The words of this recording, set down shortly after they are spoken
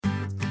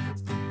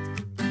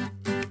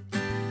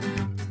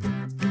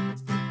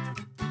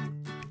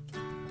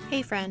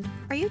Hey friend,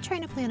 are you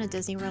trying to plan a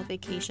Disney World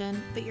vacation,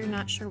 but you're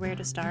not sure where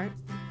to start?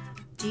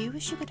 Do you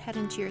wish you could head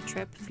into your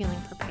trip feeling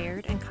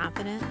prepared and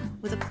confident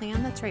with a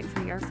plan that's right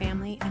for your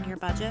family and your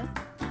budget?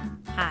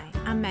 Hi,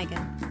 I'm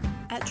Megan.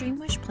 At Dream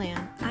Wish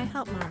Plan, I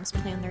help moms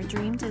plan their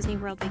dream Disney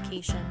World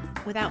vacation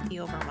without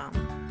the overwhelm.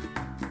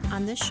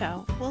 On this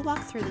show, we'll walk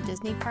through the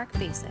Disney park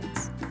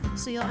basics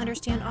so you'll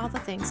understand all the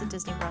things that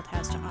Disney World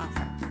has to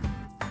offer.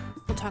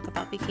 We'll talk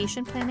about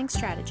vacation planning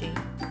strategy,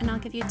 and I'll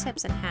give you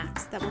tips and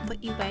hacks that will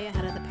put you way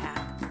ahead of the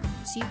pack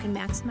so you can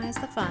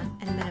maximize the fun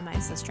and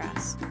minimize the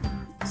stress.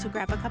 So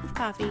grab a cup of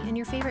coffee and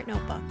your favorite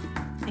notebook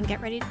and get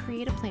ready to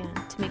create a plan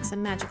to make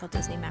some magical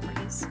Disney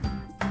memories.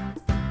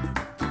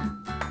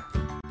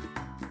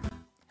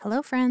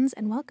 Hello friends,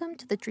 and welcome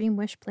to the Dream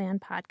Wish Plan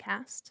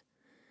podcast.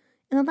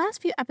 In the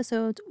last few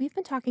episodes, we've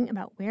been talking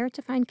about where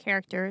to find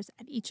characters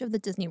at each of the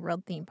Disney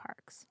World theme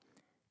parks.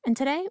 And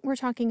today we're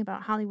talking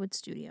about Hollywood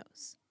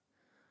Studios.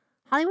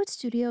 Hollywood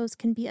Studios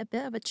can be a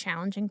bit of a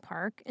challenging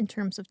park in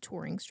terms of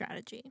touring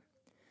strategy.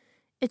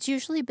 It's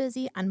usually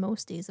busy on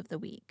most days of the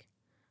week.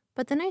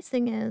 But the nice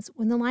thing is,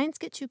 when the lines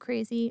get too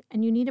crazy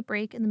and you need a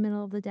break in the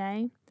middle of the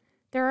day,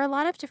 there are a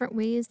lot of different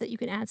ways that you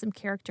can add some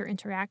character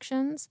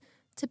interactions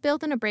to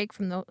build in a break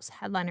from those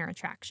headliner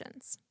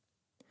attractions.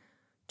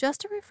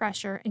 Just a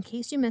refresher in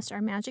case you missed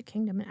our Magic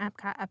Kingdom and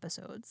Epcot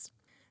episodes,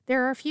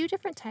 there are a few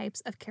different types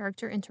of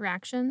character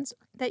interactions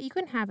that you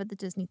can have at the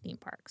Disney theme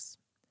parks.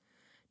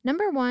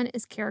 Number 1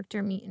 is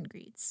character meet and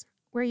greets,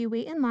 where you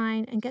wait in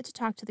line and get to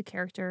talk to the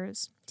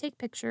characters, take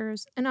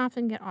pictures, and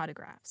often get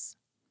autographs.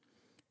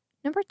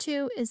 Number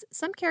 2 is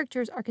some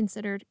characters are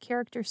considered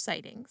character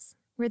sightings,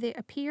 where they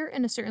appear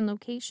in a certain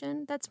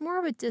location that's more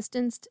of a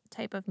distanced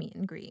type of meet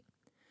and greet.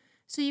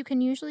 So you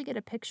can usually get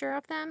a picture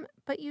of them,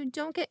 but you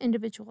don't get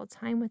individual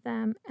time with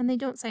them, and they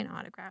don't sign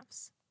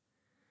autographs.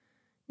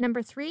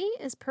 Number 3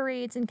 is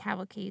parades and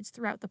cavalcades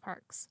throughout the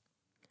parks.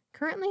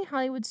 Currently,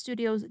 Hollywood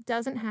Studios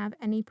doesn't have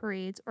any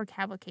parades or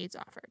cavalcades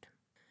offered.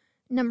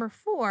 Number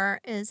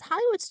 4 is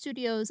Hollywood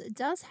Studios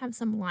does have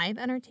some live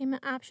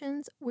entertainment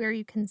options where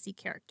you can see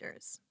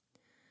characters.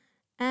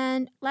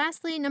 And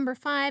lastly, number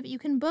 5, you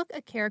can book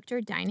a character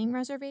dining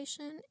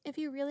reservation if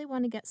you really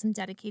want to get some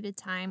dedicated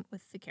time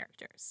with the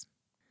characters.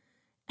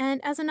 And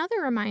as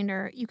another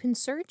reminder, you can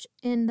search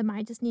in the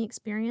My Disney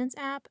Experience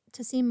app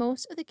to see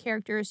most of the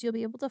characters you'll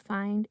be able to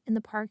find in the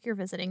park you're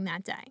visiting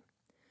that day.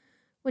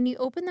 When you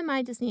open the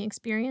My Disney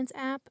Experience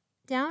app,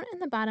 down in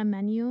the bottom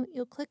menu,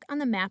 you'll click on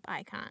the map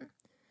icon.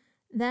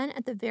 Then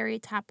at the very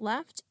top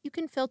left, you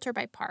can filter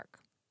by park.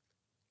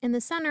 In the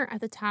center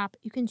at the top,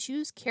 you can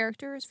choose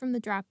characters from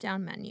the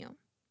drop-down menu.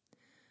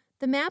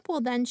 The map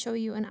will then show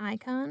you an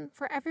icon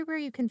for everywhere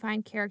you can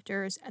find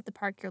characters at the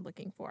park you're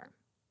looking for.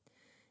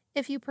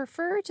 If you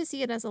prefer to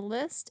see it as a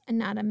list and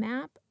not a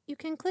map, you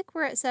can click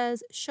where it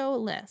says Show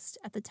List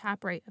at the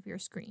top right of your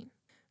screen.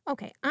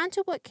 Okay, on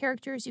to what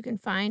characters you can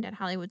find at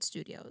Hollywood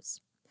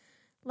Studios.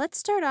 Let's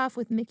start off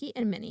with Mickey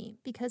and Minnie,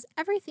 because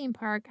every theme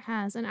park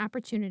has an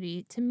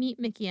opportunity to meet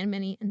Mickey and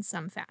Minnie in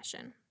some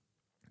fashion.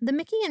 The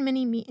Mickey and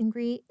Minnie meet and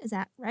greet is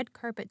at Red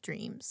Carpet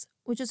Dreams,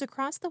 which is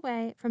across the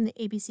way from the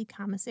ABC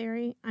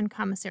Commissary on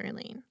Commissary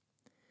Lane.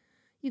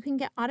 You can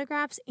get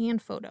autographs and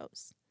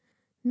photos.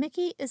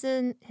 Mickey is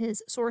in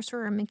his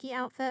Sorcerer Mickey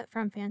outfit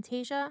from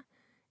Fantasia,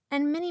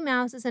 and Minnie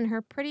Mouse is in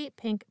her pretty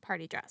pink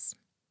party dress.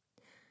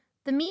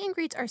 The meet and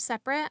greets are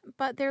separate,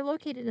 but they're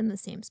located in the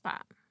same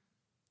spot.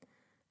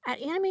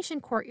 At Animation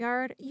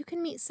Courtyard, you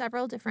can meet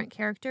several different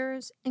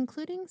characters,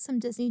 including some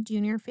Disney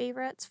Junior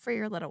favorites for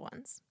your little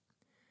ones.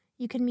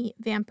 You can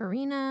meet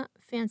Vampirina,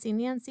 Fancy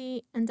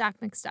Nancy, and Doc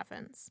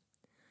McStuffins.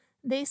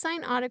 They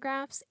sign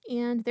autographs,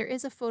 and there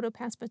is a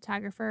PhotoPass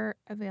photographer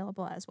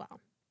available as well.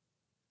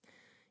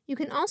 You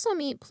can also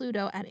meet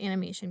Pluto at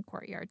Animation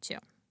Courtyard, too.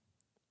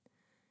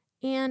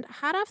 And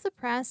hot off the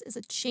press is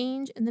a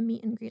change in the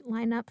meet and greet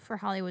lineup for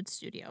Hollywood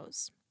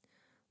Studios.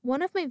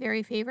 One of my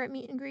very favorite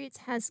meet and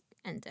greets has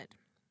ended.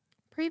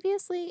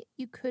 Previously,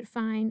 you could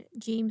find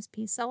James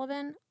P.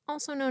 Sullivan,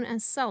 also known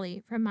as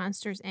Sully from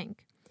Monsters, Inc.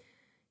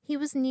 He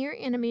was near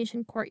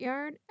Animation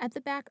Courtyard at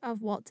the back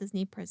of Walt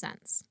Disney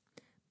Presents,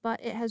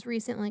 but it has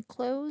recently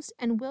closed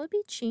and will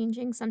be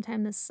changing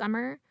sometime this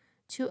summer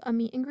to a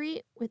meet and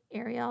greet with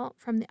Ariel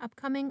from the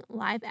upcoming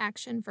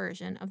live-action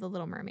version of The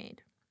Little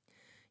Mermaid.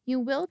 You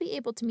will be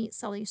able to meet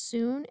Sully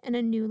soon in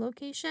a new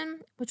location,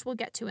 which we'll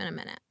get to in a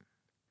minute.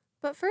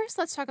 But first,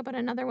 let's talk about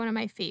another one of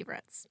my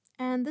favorites,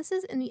 and this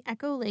is in the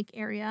Echo Lake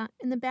area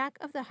in the back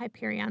of the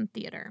Hyperion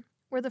Theater,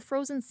 where the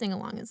Frozen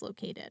Sing-Along is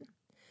located.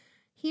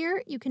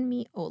 Here, you can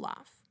meet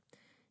Olaf.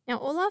 Now,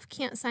 Olaf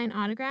can't sign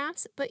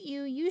autographs, but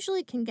you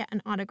usually can get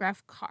an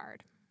autograph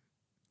card.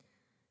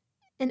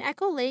 In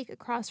Echo Lake,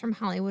 across from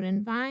Hollywood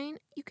and Vine,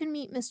 you can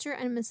meet Mr.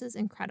 and Mrs.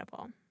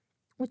 Incredible,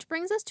 which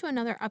brings us to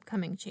another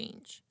upcoming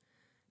change.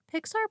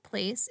 Pixar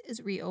Place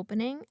is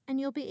reopening, and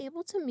you'll be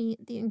able to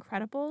meet the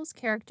Incredibles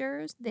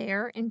characters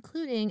there,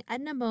 including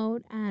Edna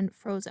Mode and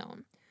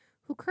Frozone,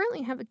 who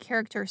currently have a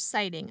character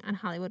sighting on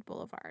Hollywood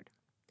Boulevard.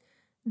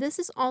 This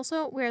is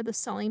also where the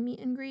Sully meet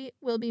and greet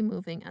will be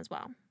moving as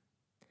well.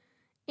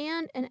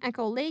 And in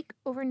Echo Lake,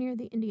 over near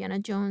the Indiana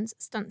Jones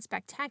Stunt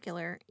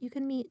Spectacular, you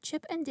can meet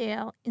Chip and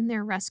Dale in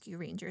their Rescue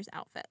Rangers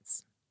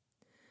outfits.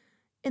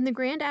 In the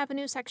Grand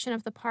Avenue section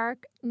of the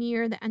park,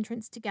 near the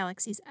entrance to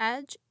Galaxy's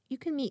Edge, you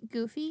can meet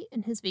Goofy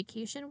in his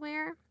vacation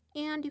wear,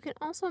 and you can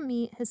also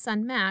meet his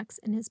son Max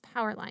in his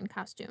Powerline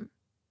costume.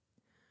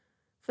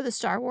 For the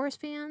Star Wars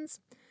fans,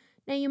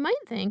 now you might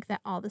think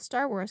that all the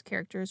Star Wars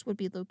characters would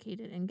be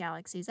located in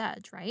Galaxy's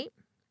Edge, right?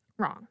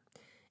 Wrong.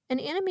 In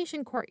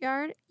Animation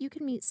Courtyard, you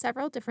can meet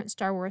several different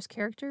Star Wars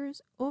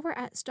characters over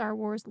at Star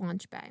Wars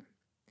Launch Bay.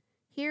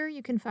 Here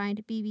you can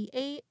find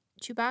BB-8,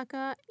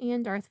 Chewbacca,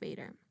 and Darth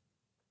Vader.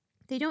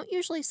 They don't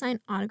usually sign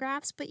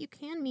autographs, but you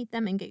can meet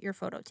them and get your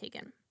photo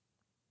taken.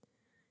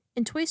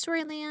 In Toy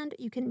Story Land,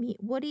 you can meet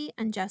Woody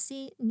and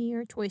Jessie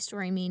near Toy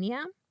Story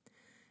Mania,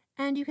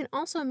 and you can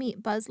also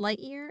meet Buzz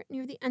Lightyear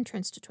near the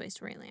entrance to Toy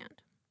Story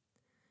Land.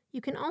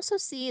 You can also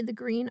see the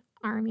Green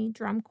Army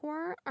Drum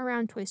Corps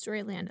around Toy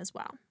Story Land as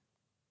well.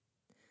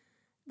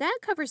 That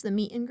covers the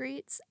meet and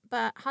greets,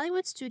 but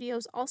Hollywood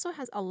Studios also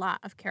has a lot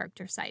of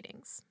character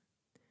sightings.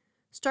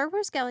 Star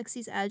Wars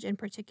Galaxy's Edge in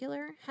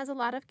particular has a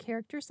lot of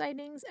character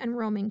sightings and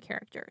roaming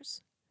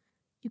characters.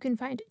 You can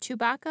find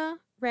Chewbacca,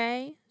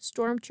 Rey,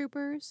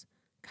 Stormtroopers,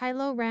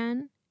 Kylo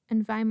Ren,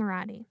 and Vi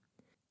Moradi.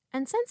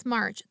 And since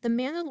March, the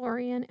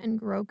Mandalorian and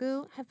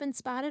Grogu have been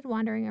spotted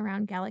wandering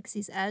around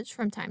Galaxy's Edge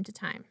from time to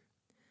time.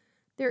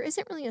 There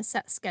isn't really a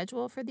set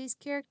schedule for these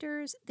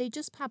characters, they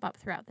just pop up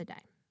throughout the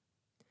day.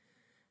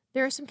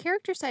 There are some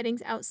character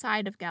sightings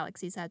outside of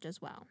Galaxy's Edge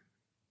as well.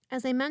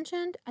 As I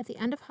mentioned, at the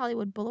end of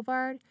Hollywood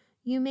Boulevard,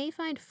 you may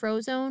find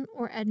Frozone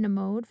or Edna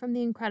Mode from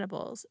The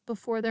Incredibles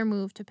before their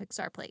move to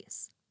Pixar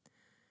Place.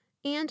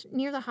 And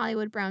near the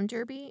Hollywood Brown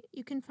Derby,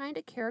 you can find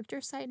a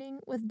character sighting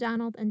with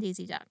Donald and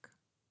Daisy Duck.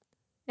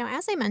 Now,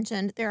 as I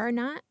mentioned, there are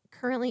not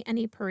currently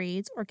any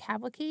parades or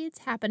cavalcades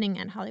happening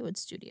at Hollywood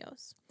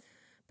Studios,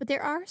 but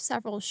there are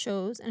several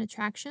shows and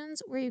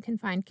attractions where you can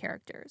find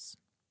characters.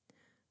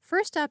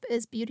 First up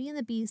is Beauty and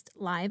the Beast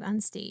Live on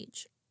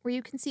Stage, where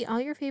you can see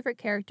all your favorite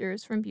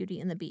characters from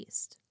Beauty and the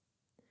Beast.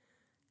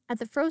 At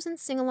the Frozen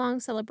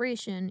Sing-Along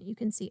Celebration, you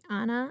can see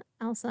Anna,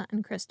 Elsa,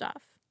 and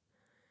Kristoff.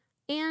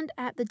 And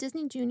at the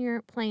Disney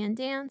Junior Play and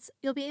Dance,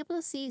 you'll be able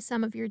to see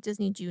some of your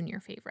Disney Junior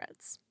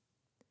favorites.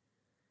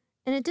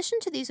 In addition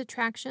to these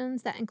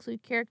attractions that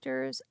include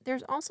characters,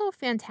 there's also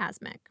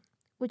Fantasmic,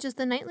 which is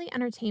the nightly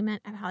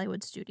entertainment at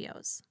Hollywood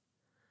Studios.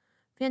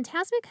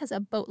 Fantasmic has a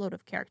boatload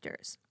of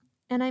characters,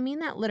 and I mean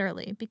that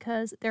literally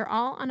because they're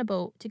all on a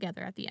boat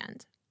together at the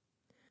end.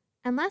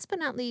 And last but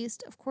not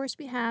least, of course,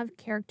 we have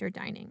character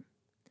dining.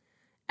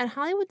 At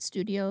Hollywood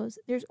Studios,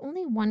 there's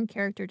only one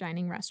character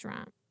dining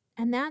restaurant,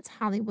 and that's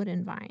Hollywood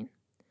and Vine.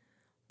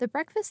 The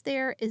breakfast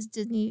there is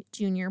Disney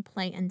Junior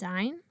Play and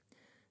Dine.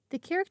 The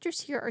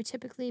characters here are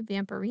typically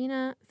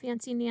Vampirina,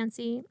 Fancy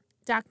Nancy,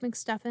 Doc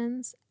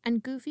McStuffins,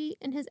 and Goofy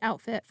in his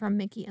outfit from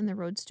Mickey and the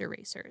Roadster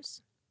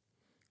Racers.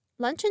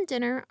 Lunch and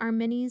dinner are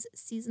Minnie's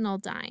Seasonal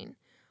Dine,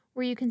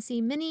 where you can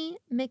see Minnie,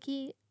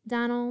 Mickey,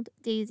 Donald,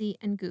 Daisy,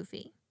 and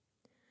Goofy.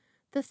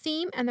 The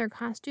theme and their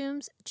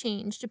costumes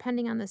change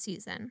depending on the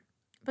season,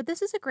 but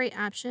this is a great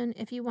option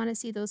if you want to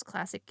see those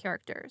classic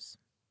characters.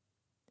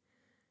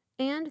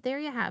 And there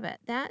you have it.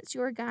 That's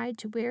your guide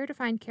to where to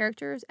find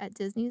characters at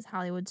Disney's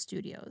Hollywood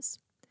Studios.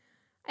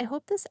 I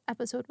hope this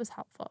episode was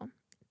helpful.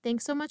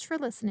 Thanks so much for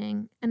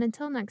listening, and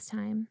until next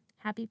time,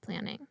 happy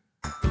planning.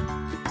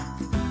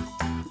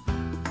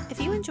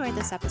 If you enjoyed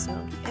this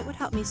episode, it would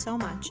help me so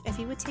much if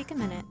you would take a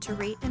minute to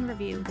rate and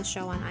review the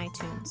show on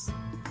iTunes.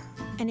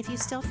 And if you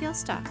still feel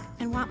stuck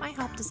and want my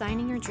help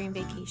designing your dream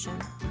vacation,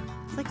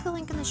 click the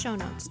link in the show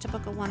notes to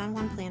book a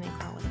one-on-one planning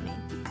call with me.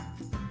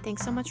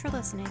 Thanks so much for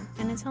listening,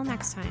 and until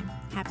next time,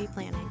 happy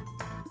planning.